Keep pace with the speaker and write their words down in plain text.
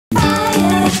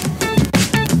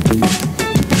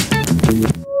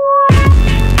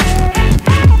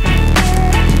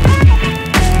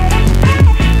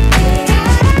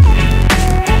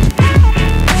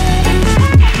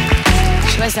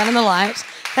light.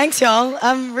 Thanks, y'all.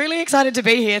 I'm really excited to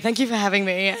be here. Thank you for having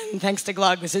me, and thanks to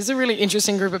Glug. This is a really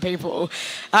interesting group of people.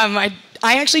 I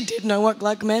actually did know what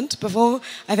Glug meant before.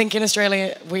 I think in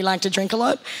Australia we like to drink a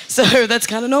lot, so that's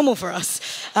kind of normal for us.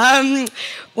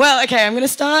 Well, okay, I'm going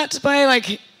to start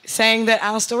by saying that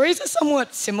our stories are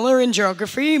somewhat similar in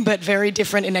geography, but very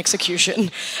different in execution.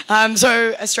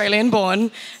 So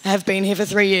Australian-born, have been here for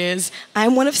 3 years.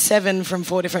 I'm one of 7 from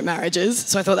 4 different marriages,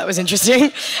 so I thought that was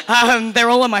interesting. They're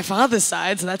all on my father's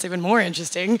side, so that's even more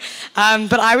interesting.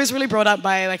 But I was really brought up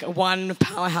by one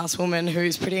powerhouse woman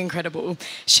who's pretty incredible.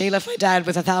 She left my dad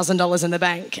with $1,000 in the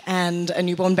bank and a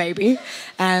newborn baby,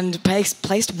 and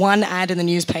placed one ad in the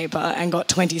newspaper and got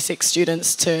 26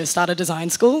 students to start a design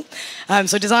school.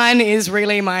 So design is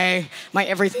really my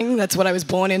everything. That's what I was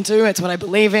born into. It's what I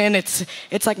believe in.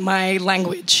 It's like my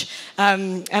language.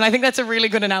 And I think that's a really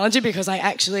good analogy because I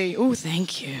actually, thank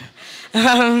you.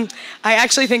 I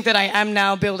actually think that I am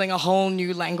now building a whole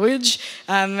new language,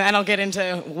 and I'll get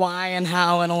into why and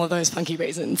how and all of those funky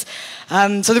reasons.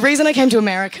 So the reason I came to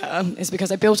America is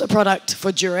because I built a product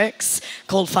for Durex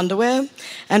called Funderwear,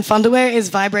 and Funderwear is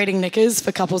vibrating knickers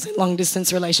for couples in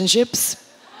long-distance relationships.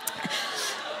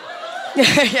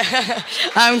 Yeah,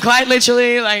 quite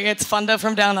literally, it's Funder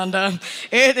from Down Under.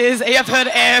 It is, I've heard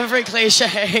every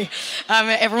cliche.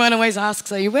 Everyone always asks,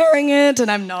 are you wearing it?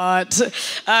 And I'm not.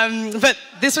 But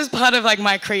this was part of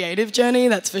my creative journey,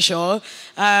 that's for sure.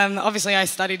 Obviously, I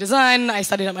studied design. I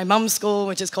studied at my mum's school,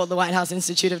 which is called the Whitehouse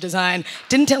Institute of Design.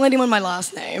 Didn't tell anyone my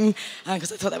last name,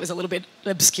 because I thought that was a little bit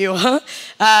obscure.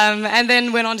 And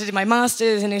then went on to do my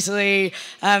master's in Italy,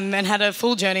 and had a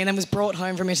full journey, and then was brought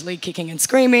home from Italy kicking and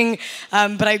screaming.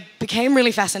 But I became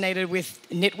really fascinated with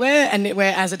knitwear and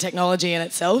knitwear as a technology in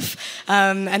itself,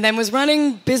 and then was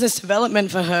running business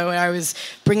development for her, where I was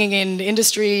bringing in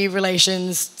industry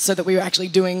relations so that we were actually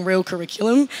doing real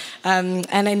curriculum.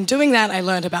 And in doing that, I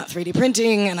learned about 3D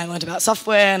printing, and I learned about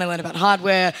software, and I learned about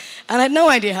hardware, and I had no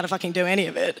idea how to fucking do any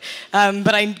of it.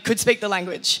 But I could speak the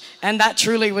language, and that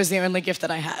truly was the only gift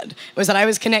that I had, was that I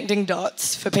was connecting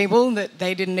dots for people that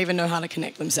they didn't even know how to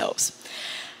connect themselves.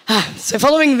 So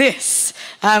following this,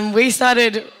 we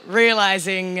started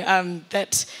realizing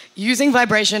that using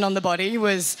vibration on the body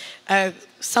was a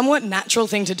somewhat natural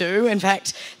thing to do. In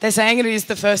fact, they're saying it is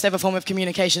the first ever form of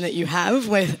communication that you have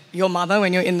with your mother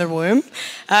when you're in the womb.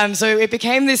 So it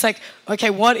became this okay,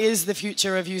 what is the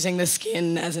future of using the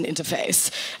skin as an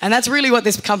interface? And that's really what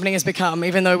this company has become,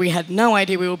 even though we had no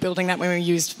idea we were building that when we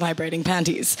used vibrating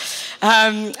panties.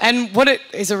 And what it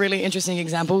is a really interesting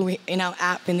example, in our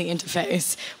app in the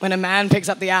interface, when a man picks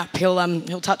up the app,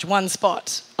 he'll touch one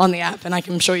spot on the app, and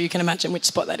I'm sure you can imagine which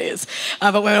spot that is.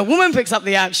 But when a woman picks up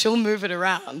the app, she'll move it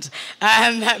around.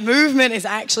 And that movement is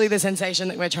actually the sensation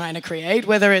that we're trying to create,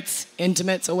 whether it's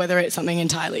intimates or whether it's something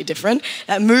entirely different.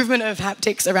 That movement of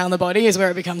haptics around the body is where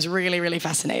it becomes really, really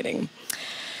fascinating.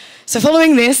 So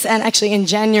following this, and actually in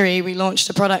January, we launched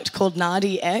a product called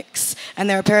Nadi X, and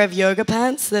they're a pair of yoga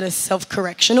pants that are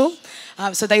self-correctional.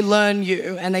 So they learn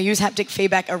you, and they use haptic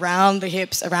feedback around the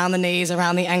hips, around the knees,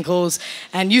 around the ankles,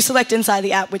 and you select inside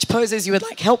the app which poses you would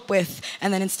like help with,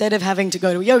 and then instead of having to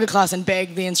go to a yoga class and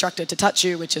beg the instructor to touch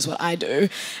you, which is what I do,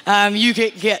 you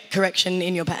get correction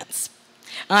in your pants.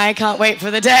 I can't wait for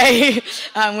the day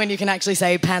when you can actually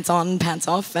say pants on, pants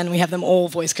off, and we have them all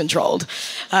voice controlled.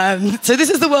 So this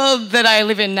is the world that I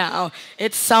live in now.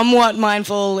 It's somewhat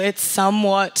mindful, it's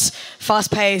somewhat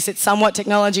fast-paced, it's somewhat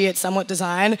technology, it's somewhat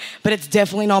design, but it's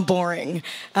definitely not boring.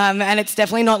 And it's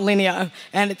definitely not linear.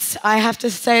 And I have to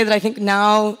say that I think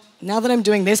now that I'm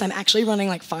doing this, I'm actually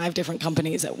running 5 different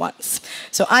companies at once.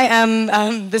 So I am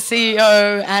the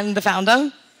CEO and the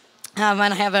founder, and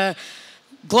I have a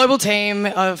global team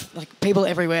of people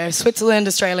everywhere, Switzerland,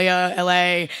 Australia,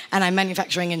 LA, and I'm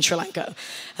manufacturing in Sri Lanka.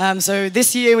 So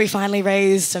this year we finally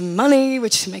raised some money,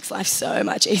 which makes life so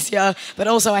much easier, but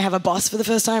also I have a boss for the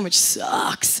first time, which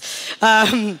sucks.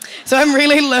 So I'm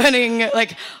really learning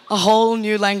a whole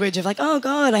new language of oh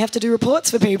God, I have to do reports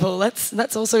for people.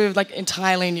 That's also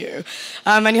entirely new.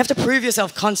 And you have to prove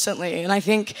yourself constantly, and I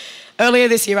think earlier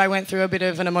this year, I went through a bit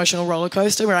of an emotional roller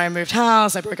coaster where I moved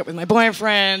house, I broke up with my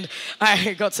boyfriend,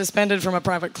 I got suspended from a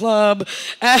private club,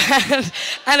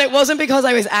 and it wasn't because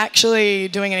I was actually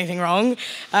doing anything wrong.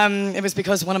 It was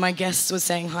because one of my guests was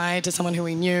saying hi to someone who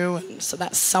we knew, and so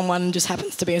that someone just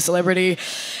happens to be a celebrity.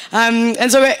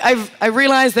 And so I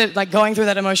realized that going through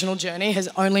that emotional journey has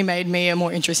only made me a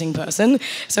more interesting person.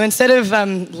 So instead of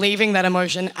leaving that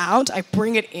emotion out, I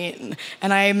bring it in,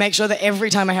 and I make sure that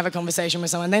every time I have a conversation with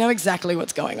someone, they know exactly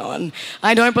what's going on.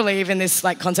 I don't believe in this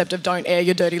concept of don't air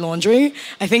your dirty laundry.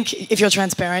 I think if you're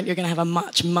transparent, you're going to have a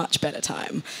much, much better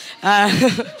time.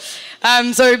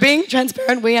 So being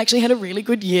transparent, we actually had a really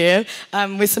good year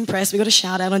with some press. We got a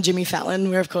shout out on Jimmy Fallon,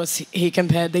 where of course he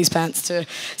compared these pants to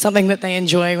something that they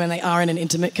enjoy when they are in an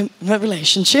intimate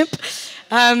relationship.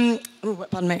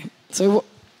 Pardon me. So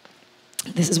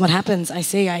this is what happens.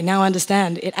 I now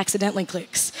understand. It accidentally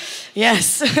clicks.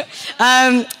 Yes.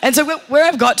 And so where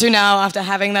I've got to now after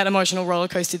having that emotional roller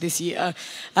coaster this year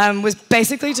was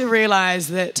basically to realize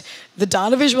that the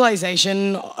data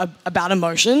visualization about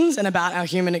emotions and about our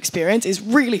human experience is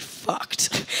really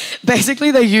fucked.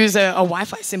 Basically, they use a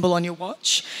Wi-Fi symbol on your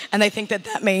watch, and they think that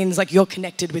that means like you're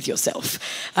connected with yourself.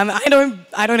 I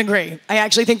don't agree. I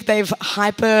actually think they've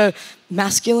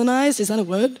masculinized, is that a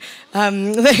word?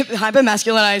 They've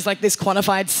hyper-masculinized like this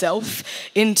quantified self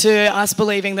into us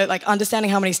believing that like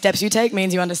understanding how many steps you take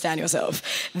means you understand yourself.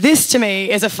 This to me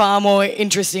is a far more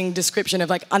interesting description of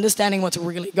like understanding what's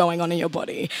really going on in your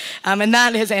body. And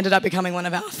that has ended up becoming one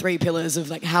of our 3 pillars of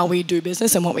like how we do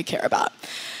business and what we care about.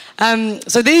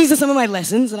 So these are some of my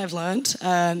lessons that I've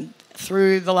learned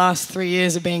through the last 3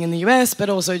 years of being in the US, but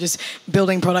also just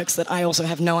building products that I also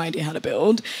have no idea how to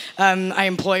build. I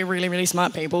employ really, really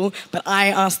smart people, but I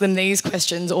ask them these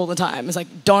questions all the time. It's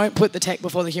like, don't put the tech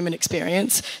before the human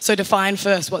experience. So define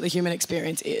first what the human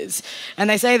experience is. And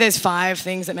they say there's 5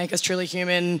 things that make us truly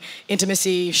human: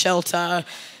 intimacy, shelter,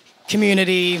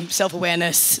 community,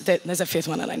 self-awareness. There's a 5th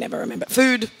one and I never remember.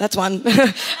 Food, that's one.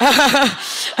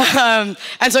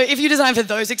 And so if you design for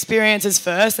those experiences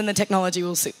first, then the technology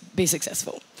will be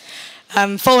successful.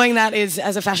 Following that is,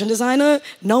 as a fashion designer,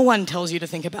 no one tells you to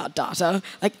think about data.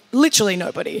 Like, literally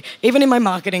nobody. Even in my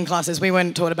marketing classes, we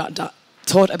weren't taught about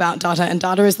data, and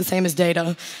data is the same as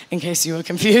data, in case you were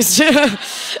confused.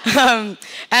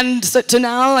 And so to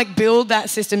now like build that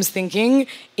systems thinking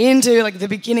into like the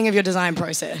beginning of your design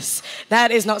process,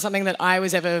 that is not something that I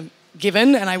was ever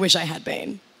given, and I wish I had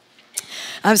been.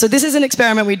 So this is an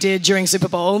experiment we did during Super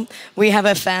Bowl. We have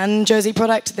a fan jersey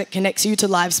product that connects you to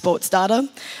live sports data.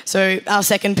 So our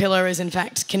second pillar is, in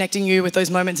fact, connecting you with those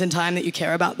moments in time that you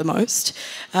care about the most.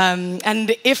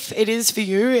 And if it is for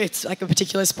you, it's like a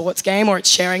particular sports game or it's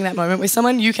sharing that moment with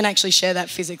someone, you can actually share that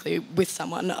physically with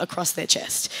someone across their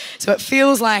chest. So it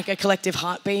feels like a collective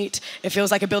heartbeat. It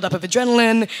feels like a buildup of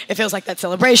adrenaline. It feels like that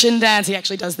celebration dance. He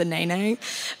actually does the nay-nay,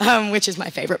 which is my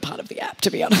favorite part of the app,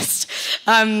 to be honest.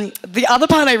 The other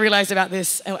part I realized about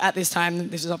this at this time,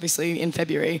 this was obviously in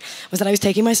February, was that I was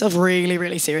taking myself really,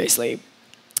 really seriously.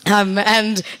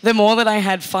 And the more that I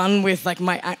had fun with like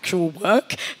my actual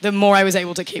work, the more I was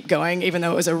able to keep going, even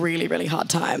though it was a really, really hard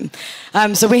time.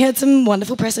 So we had some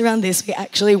wonderful press around this. We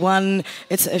actually won,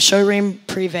 it's a Showroom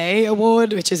Privé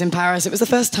award, which is in Paris. It was the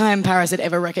first time Paris had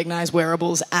ever recognized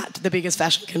wearables at the biggest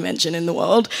fashion convention in the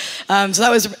world. So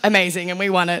that was amazing, and we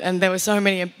won it. And there were so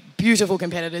many beautiful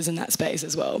competitors in that space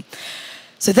as well.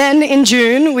 So then in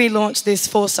June, we launched this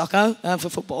for soccer, for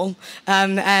football,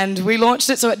 and we launched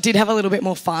it so it did have a little bit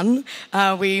more fun.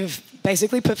 We've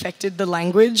basically perfected the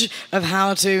language of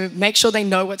how to make sure they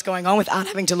know what's going on without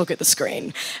having to look at the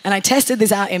screen. And I tested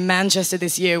this out in Manchester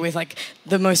this year with like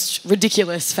the most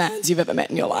ridiculous fans you've ever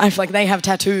met in your life. Like, they have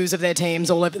tattoos of their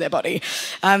teams all over their body.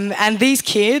 And these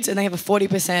kids, and they have a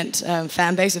 40%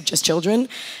 fan base of just children,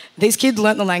 these kids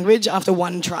learnt the language after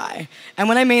 1 try. And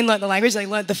when I mean learnt the language, they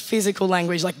learnt the physical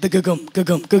language, like the gugum,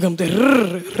 gugum, gugum, the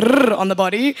rrr on the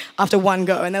body after 1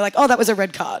 go. And they're like, oh, that was a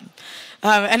red card.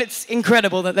 And it's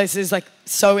incredible that this is like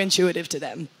so intuitive to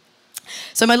them.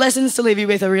 So my lessons to leave you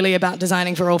with are really about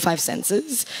designing for all 5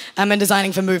 senses and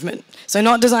designing for movement. So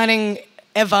not designing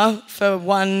ever for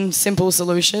one simple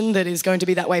solution that is going to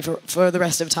be that way for the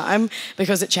rest of time,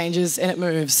 because it changes and it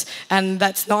moves. And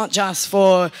that's not just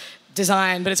for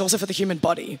design, but it's also for the human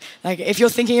body. Like, if you're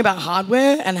thinking about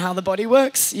hardware and how the body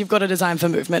works, you've got to design for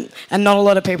movement. And not a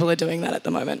lot of people are doing that at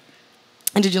the moment.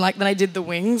 And did you like that I did the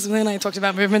wings when I talked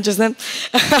about movement just then?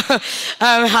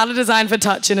 How to design for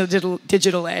touch in a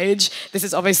digital age. This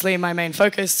is obviously my main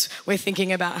focus. We're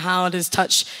thinking about how does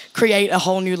touch create a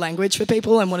whole new language for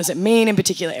people, and what does it mean in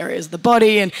particular areas of the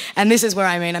body. And this is where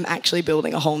I mean I'm actually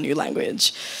building a whole new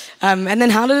language. And then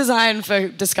how to design for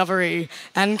discovery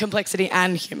and complexity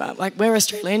and humour. Like, we're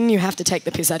Australian, you have to take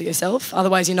the piss out of yourself,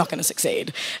 otherwise you're not going to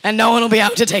succeed. And no one will be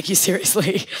able to take you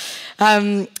seriously.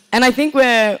 And I think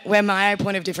where my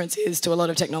point of difference is to a lot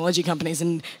of technology companies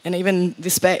and even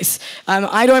this space,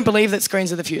 I don't believe that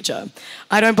screens are the future.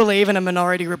 I don't believe in a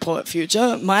Minority Report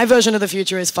future. My version of the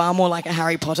future is far more like a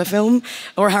Harry Potter film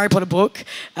or a Harry Potter book,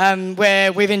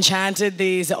 where we've enchanted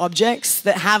these objects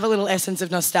that have a little essence of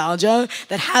nostalgia,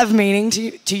 that have meaning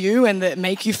to you and that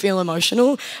make you feel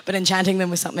emotional, but enchanting them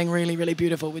with something really, really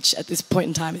beautiful, which at this point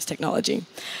in time is technology.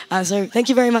 So thank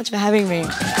you very much for having me.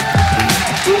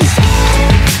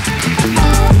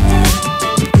 Bye.